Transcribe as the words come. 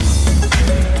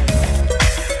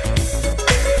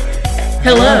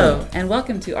Hello, and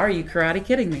welcome to Are You Karate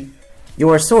Kidding Me?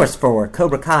 Your source for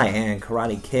Cobra Kai and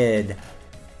Karate Kid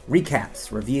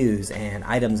recaps, reviews, and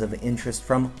items of interest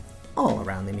from all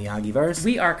around the Miyagi-verse.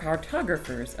 We are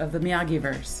cartographers of the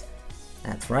Miyagi-verse.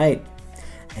 That's right.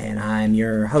 And I'm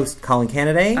your host, Colin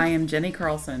Canaday. I am Jenny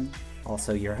Carlson.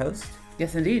 Also your host.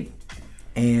 Yes, indeed.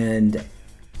 And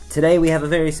today we have a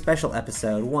very special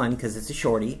episode. One, because it's a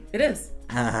shorty. It is.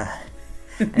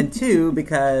 And two,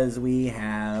 because we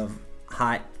have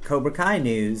hot Cobra Kai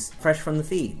news fresh from the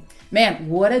feed. Man,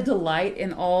 what a delight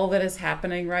in all that is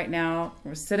happening right now.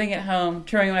 We're sitting at home,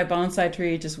 trimming my bonsai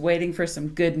tree, just waiting for some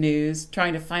good news,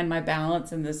 trying to find my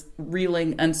balance in this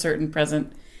reeling, uncertain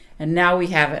present. And now we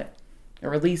have it. A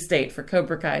release date for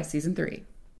Cobra Kai Season 3.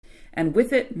 And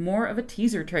with it, more of a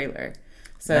teaser trailer.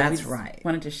 So that's right.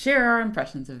 Wanted to share our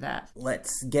impressions of that.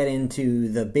 Let's get into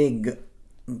the big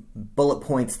bullet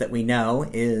points that we know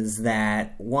is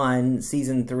that, one,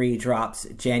 Season 3 drops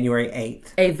January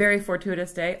 8th. A very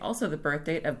fortuitous day, also the birth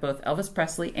date of both Elvis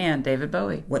Presley and David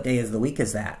Bowie. What day of the week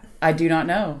is that? I do not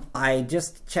know. I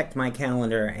just checked my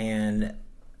calendar, and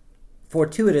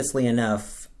fortuitously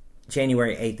enough,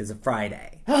 January 8th is a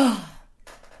Friday.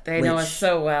 They know us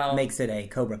so well. Makes it a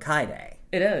Cobra Kai Day.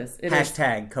 It is.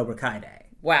 Hashtag Cobra Kai Day.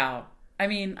 Wow. I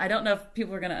mean, I don't know if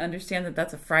people are going to understand that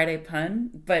that's a Friday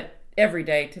pun, but every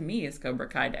day to me is Cobra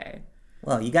Kai Day.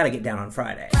 Well, you got to get down on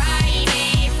Friday. Friday,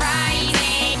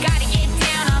 gotta get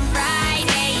down on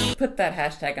Friday. Put that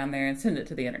hashtag on there and send it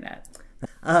to the internet.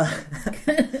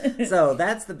 So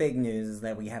that's the big news, is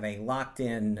that we have a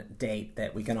locked-in date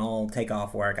that we can all take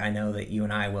off work. I know that you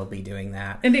and I will be doing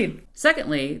that. Indeed.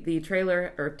 Secondly, the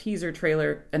trailer or teaser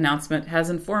trailer announcement has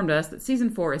informed us that Season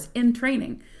 4 is in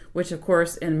training, which, of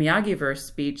course, in Miyagi-verse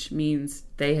speech means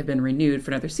they have been renewed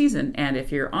for another season. And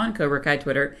if you're on Cobra Kai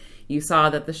Twitter, you saw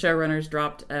that the showrunners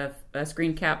dropped a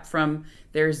screen cap from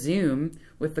their Zoom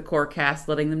with the core cast,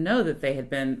 letting them know that they had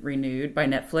been renewed by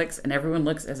Netflix, and everyone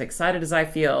looks as excited as I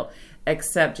feel,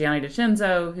 except Gianni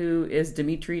DiCenzo, who is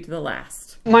Dimitri to the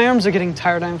last. My arms are getting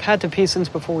tired. I've had to pee since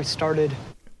before we started.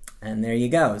 And there you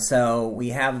go. So we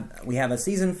have a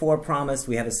Season 4 promised.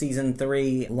 We have a Season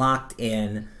 3 locked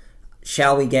in.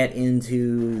 Shall we get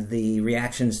into the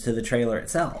reactions to the trailer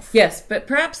itself? Yes, but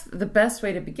perhaps the best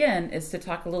way to begin is to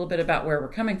talk a little bit about where we're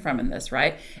coming from in this,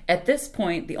 right? At this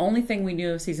point, the only thing we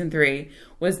knew of Season 3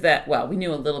 was that, well, we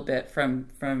knew a little bit from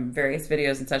various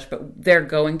videos and such, but they're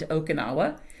going to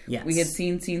Okinawa. Yes. We had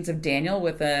seen scenes of Daniel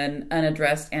with an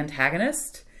unaddressed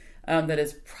antagonist that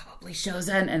is probably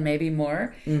Shozen and maybe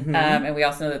more. Mm-hmm. And we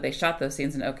also know that they shot those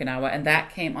scenes in Okinawa, and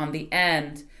that came on the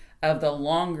end of the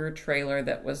longer trailer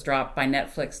that was dropped by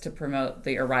Netflix to promote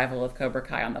the arrival of Cobra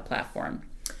Kai on the platform.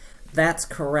 That's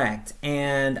correct.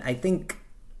 And I think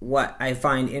what I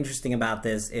find interesting about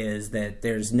this is that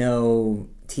there's no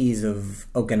tease of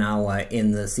Okinawa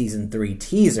in the Season 3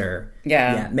 teaser.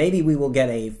 Yeah. Maybe we will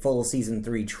get a full Season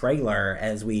 3 trailer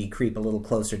as we creep a little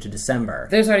closer to December.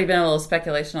 There's already been a little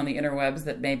speculation on the interwebs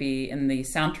that maybe in the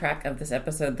soundtrack of this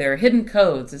episode there are hidden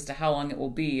codes as to how long it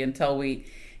will be until we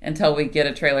get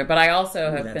a trailer. But I also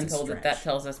have been told that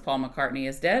tells us Paul McCartney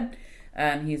is dead,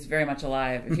 and he's very much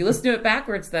alive. If you listen to it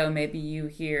backwards, though, maybe you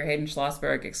hear Hayden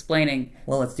Schlossberg explaining.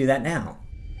 Well, let's do that now.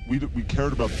 We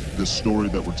cared about this story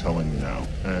that we're telling now,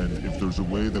 and if there's a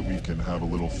way that we can have a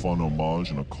little fun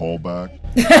homage and a callback.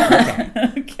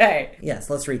 Okay. Yes,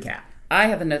 let's recap. I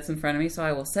have the notes in front of me, so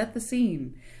I will set the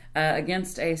scene.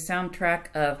 Against a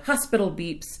soundtrack of hospital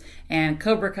beeps and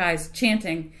Cobra Kai's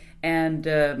chanting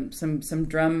and some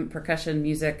drum percussion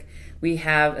music, we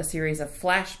have a series of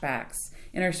flashbacks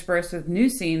interspersed with new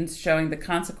scenes showing the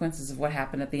consequences of what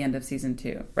happened at the end of Season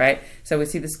 2, right? So we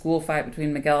see the school fight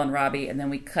between Miguel and Robbie, and then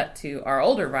we cut to our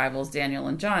older rivals, Daniel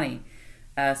and Johnny,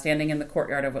 standing in the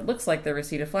courtyard of what looks like the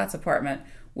Reseda Flats apartment,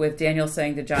 with Daniel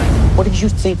saying to Johnny, "What did you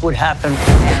think would happen?"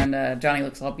 And Johnny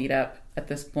looks all beat up at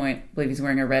this point. I believe he's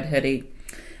wearing a red hoodie.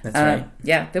 That's right.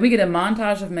 Yeah. Then we get a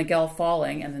montage of Miguel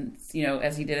falling, and then,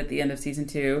 as he did at the end of Season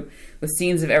 2, with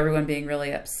scenes of everyone being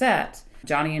really upset.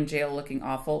 Johnny in jail looking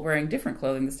awful, wearing different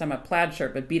clothing, this time a plaid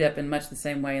shirt, but beat up in much the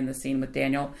same way in the scene with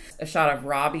Daniel. A shot of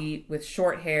Robbie with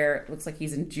short hair. It looks like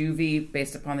he's in juvie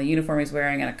based upon the uniform he's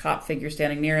wearing, and a cop figure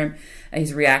standing near him. And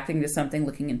he's reacting to something,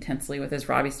 looking intensely with his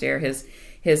Robbie stare.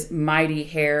 His mighty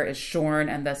hair is shorn,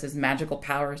 and thus his magical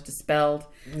power is dispelled.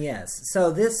 Yes. So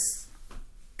this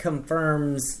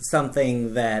confirms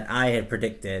something that I had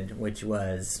predicted, which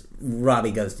was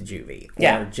Robbie goes to juvie,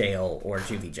 or jail, or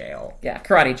juvie jail. Yeah,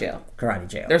 karate jail. Karate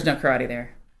jail. There's no karate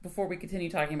there. Before we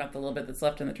continue talking about the little bit that's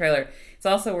left in the trailer, it's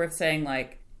also worth saying,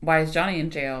 why is Johnny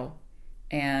in jail?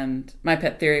 And my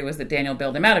pet theory was that Daniel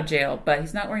bailed him out of jail, but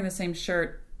he's not wearing the same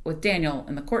shirt with Daniel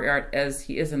in the courtyard as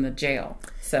he is in the jail.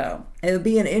 So it would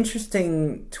be an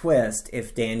interesting twist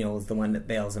if Daniel is the one that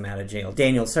bails him out of jail.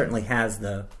 Daniel certainly has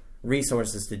the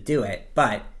resources to do it,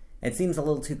 but it seems a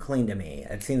little too clean to me.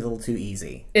 It seems a little too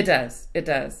easy. It does. It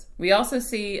does. We also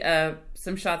see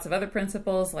some shots of other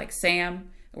principals, like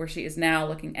Sam, where she is now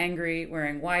looking angry,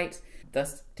 wearing white,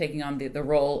 thus taking on the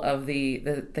role of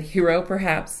the hero,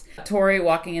 perhaps. Tori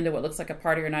walking into what looks like a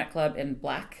party or nightclub in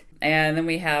black. And then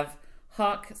we have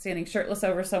Hawk standing shirtless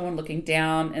over someone, looking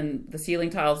down, and the ceiling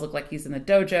tiles look like he's in the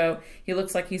dojo. He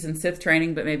looks like he's in Sith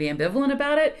training, but maybe ambivalent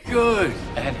about it. Good,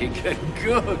 Anakin,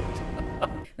 good.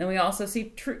 Then we also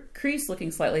see Kreese looking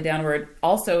slightly downward,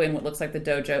 also in what looks like the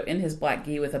dojo, in his black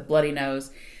gi with a bloody nose,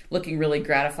 looking really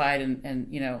gratified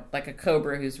and like a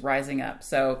cobra who's rising up.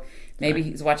 So maybe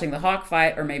he's watching the Hawk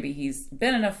fight, or maybe he's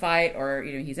been in a fight, or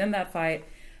he's in that fight.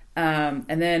 And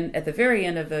then at the very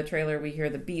end of the trailer, we hear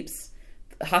the beeps,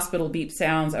 the hospital beep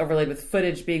sounds overlaid with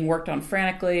footage being worked on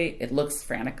frantically. It looks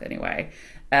frantic anyway,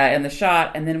 in the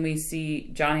shot. And then we see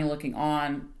Johnny looking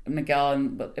on Miguel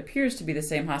in what appears to be the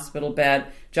same hospital bed.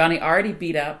 Johnny already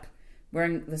beat up,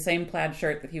 wearing the same plaid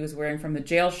shirt that he was wearing from the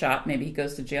jail shot. Maybe he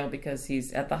goes to jail because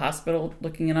he's at the hospital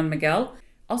looking in on Miguel.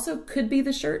 Also could be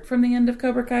the shirt from the end of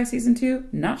Cobra Kai Season 2.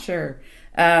 Not sure.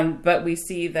 But we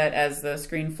see that as the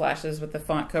screen flashes with the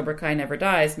font Cobra Kai Never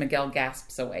Dies, Miguel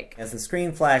gasps awake. As the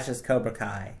screen flashes Cobra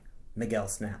Kai, Miguel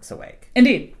snaps awake.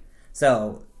 Indeed.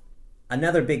 So,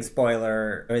 another big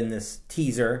spoiler in this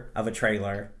teaser of a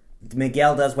trailer.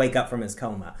 Miguel does wake up from his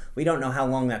coma. We don't know how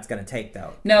long that's going to take,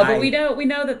 though. No, but we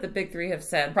know that the big three have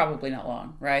said probably not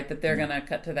long, right? That they're going to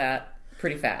cut to that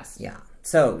pretty fast. Yeah.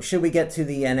 So, should we get to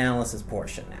the analysis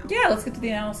portion now? Yeah, let's get to the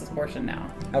analysis portion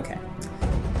now. Okay.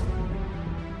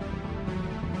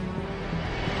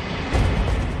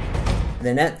 The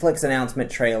Netflix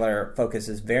announcement trailer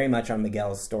focuses very much on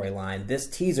Miguel's storyline. This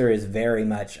teaser is very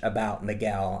much about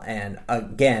Miguel, and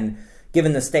again,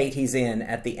 given the state he's in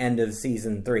at the end of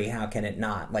Season 3, how can it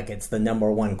not? Like, it's the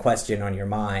number one question on your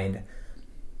mind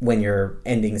when you're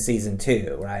ending Season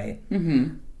 2, right?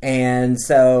 Mm-hmm. And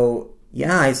so,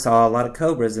 yeah, I saw a lot of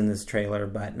cobras in this trailer,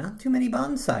 but not too many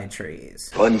bonsai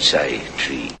trees. Bonsai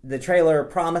tree. The trailer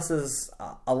promises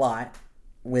a lot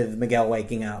with Miguel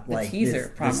waking up. The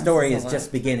teaser promises the story a is lot.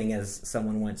 just beginning, as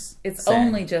someone once It's said.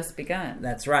 only just begun.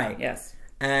 That's right. Yes.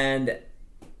 And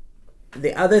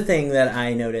the other thing that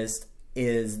I noticed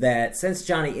is that since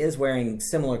Johnny is wearing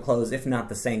similar clothes, if not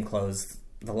the same clothes,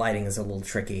 the lighting is a little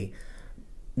tricky,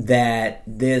 that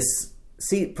this,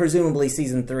 presumably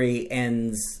Season 3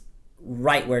 ends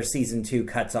right where Season 2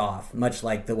 cuts off, much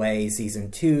like the way Season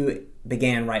 2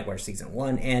 began right where Season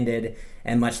 1 ended,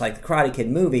 and much like the Karate Kid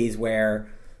movies where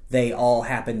they all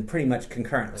happen pretty much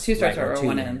concurrently. 2 starts right where two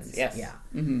 1 ends. Yes. Yeah.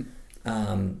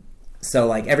 Mm-hmm. So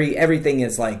like everything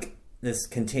is like this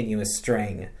continuous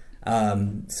string.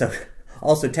 So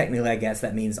also technically, I guess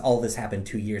that means all this happened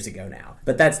 2 years ago now.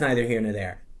 But that's neither here nor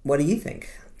there. What do you think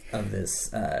of this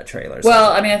trailer?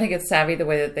 Well, I mean, I think it's savvy the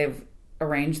way that they've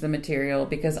arranged the material,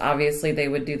 because obviously they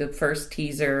would do the first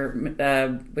teaser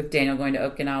with Daniel going to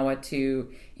Okinawa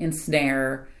to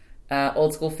ensnare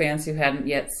old school fans who hadn't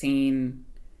yet seen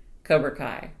Cobra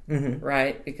Kai,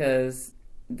 right? Because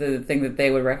the thing that they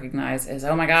would recognize is,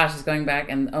 oh my gosh, he's going back,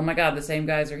 and oh my god, the same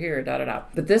guys are here, da-da-da.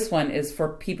 But this one is for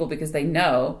people because they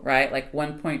know, right? Like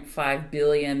 1.5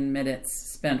 billion minutes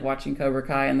spent watching Cobra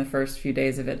Kai in the first few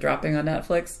days of it dropping on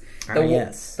Netflix.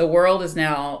 Yes. The world is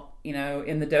now,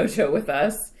 in the dojo with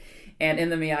us and in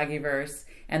the Miyagi-verse,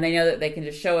 and they know that they can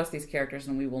just show us these characters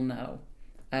and we will know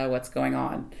what's going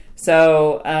on.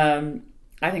 So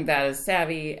I think that is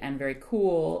savvy and very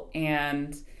cool,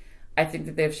 and I think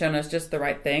that they've shown us just the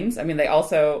right things. I mean, they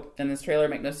also, in this trailer,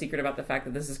 make no secret about the fact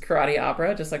that this is karate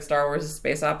opera, just like Star Wars is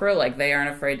space opera. Like, they aren't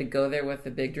afraid to go there with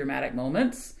the big dramatic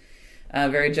moments.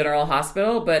 Very General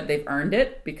Hospital, but they've earned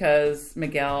it because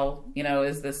Miguel,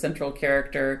 is the central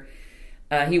character.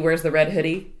 He wears the red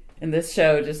hoodie in this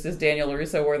show, just as Daniel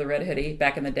LaRusso wore the red hoodie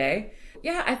back in the day.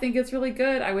 Yeah, I think it's really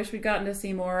good. I wish we'd gotten to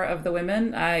see more of the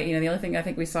women. The only thing I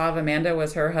think we saw of Amanda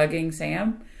was her hugging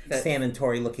Sam. Sam and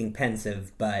Tori looking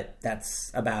pensive, but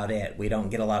that's about it. We don't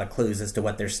get a lot of clues as to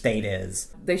what their state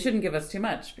is. They shouldn't give us too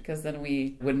much, because then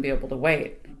we wouldn't be able to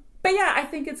wait. But yeah, I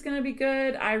think it's going to be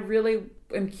good. I really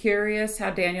am curious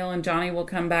how Daniel and Johnny will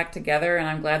come back together, and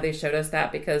I'm glad they showed us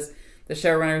that, because the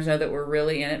showrunners know that we're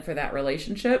really in it for that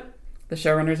relationship, the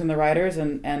showrunners and the writers,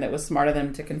 and it was smart of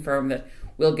them to confirm that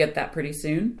we'll get that pretty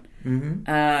soon.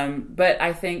 Mm-hmm. But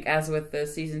I think, as with the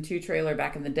Season 2 trailer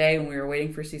back in the day when we were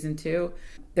waiting for Season 2,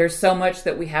 there's so much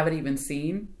that we haven't even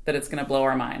seen that it's going to blow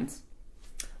our minds.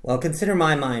 Well, consider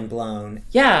my mind blown.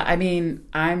 Yeah, I mean,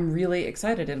 I'm really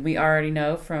excited, and we already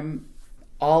know from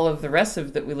all of the rest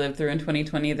of that we lived through in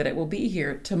 2020 that it will be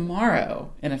here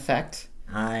tomorrow, in effect.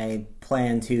 I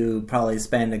plan to probably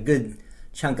spend a good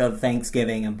chunk of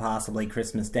Thanksgiving and possibly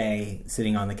Christmas Day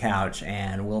sitting on the couch,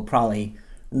 and we'll probably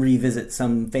revisit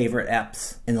some favorite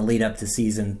eps in the lead up to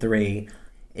season 3.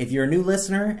 If you're a new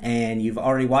listener and you've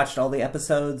already watched all the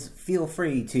episodes, feel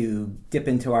free to dip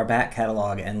into our back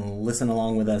catalog and listen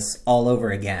along with us all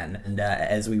over again. And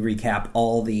as we recap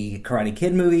all the Karate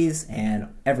Kid movies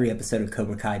and every episode of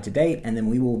Cobra Kai to date, and then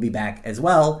we will be back as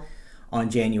well on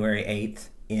January 8th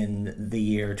in the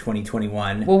year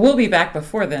 2021. Well, we'll be back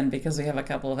before then because we have a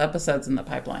couple of episodes in the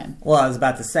pipeline. Well, I was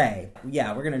about to say,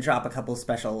 yeah, we're going to drop a couple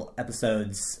special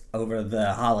episodes over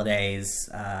the holidays.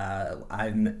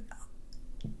 I'm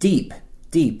deep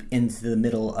into the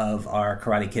middle of our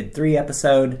Karate Kid 3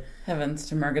 episode. Heavens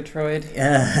to Murgatroyd.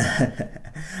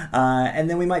 And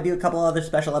then we might do a couple other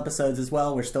special episodes as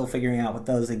well. We're still figuring out what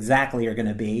those exactly are going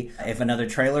to be. If another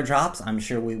trailer drops, I'm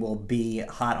sure we will be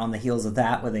hot on the heels of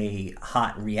that with a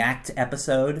hot react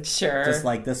episode. Sure. Just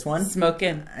like this one.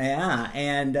 Smoking. Yeah,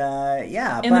 and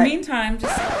In the meantime,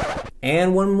 just...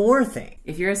 And one more thing.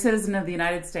 If you're a citizen of the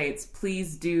United States,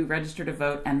 please do register to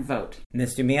vote and vote.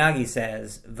 Mr. Miyagi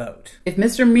says, vote. If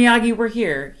Mr. Miyagi were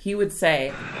here, he would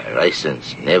say,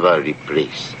 License never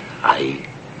replace eye,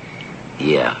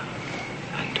 ear,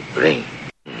 and brain.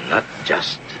 Not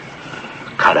just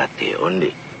karate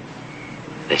only.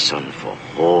 Lesson for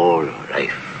whole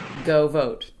life. Go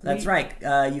vote. That's right.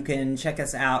 You can check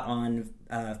us out on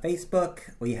Facebook.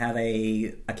 We have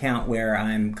a account where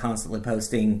I'm constantly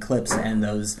posting clips and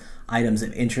those items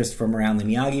of interest from around the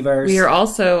Miyagi-verse. We are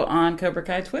also on Cobra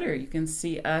Kai Twitter. You can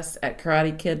see us at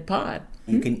Karate Kid Pod.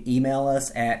 You can email us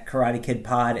at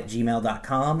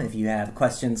karatekidpod@gmail.com if you have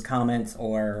questions, comments,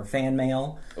 or fan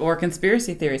mail. Or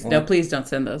conspiracy theories. No, please don't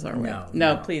send those our way.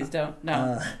 No, please don't.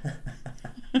 No.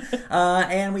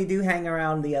 And we do hang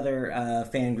around the other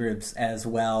fan groups as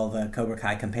well. The Cobra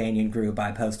Kai Companion group,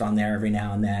 I post on there every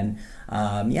now and then.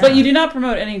 Yeah. But you do not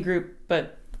promote any group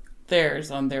but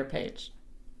theirs on their page.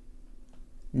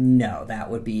 No, that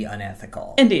would be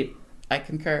unethical. Indeed. I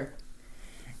concur.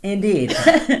 Indeed.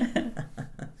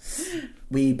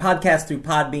 We podcast through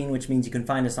Podbean, which means you can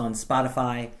find us on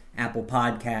Spotify, Apple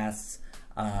Podcasts,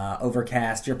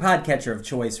 Overcast, your podcatcher of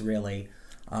choice, really.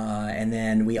 And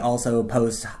then we also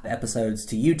post episodes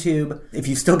to YouTube. If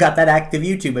you still got that active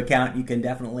YouTube account, you can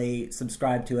definitely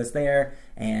subscribe to us there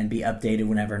and be updated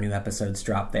whenever new episodes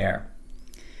drop there.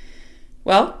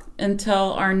 Well,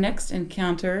 until our next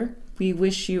encounter, we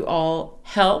wish you all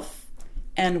health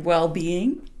and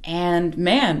well-being. And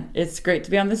man, it's great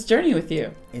to be on this journey with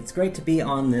you. It's great to be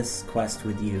on this quest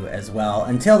with you as well.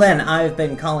 Until then, I've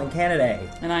been Colin Canaday.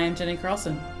 And I am Jenny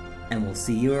Carlson. And we'll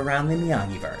see you around the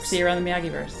Miyagi-verse. See you around the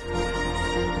Miyagi-verse.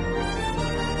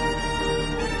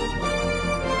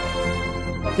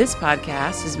 This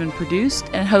podcast has been produced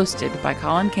and hosted by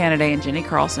Colin Canaday and Jenny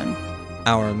Carlson.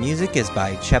 Our music is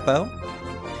by Chepo.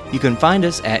 You can find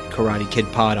us at Karate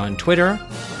Kid Pod on Twitter.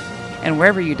 And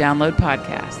wherever you download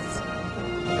podcasts.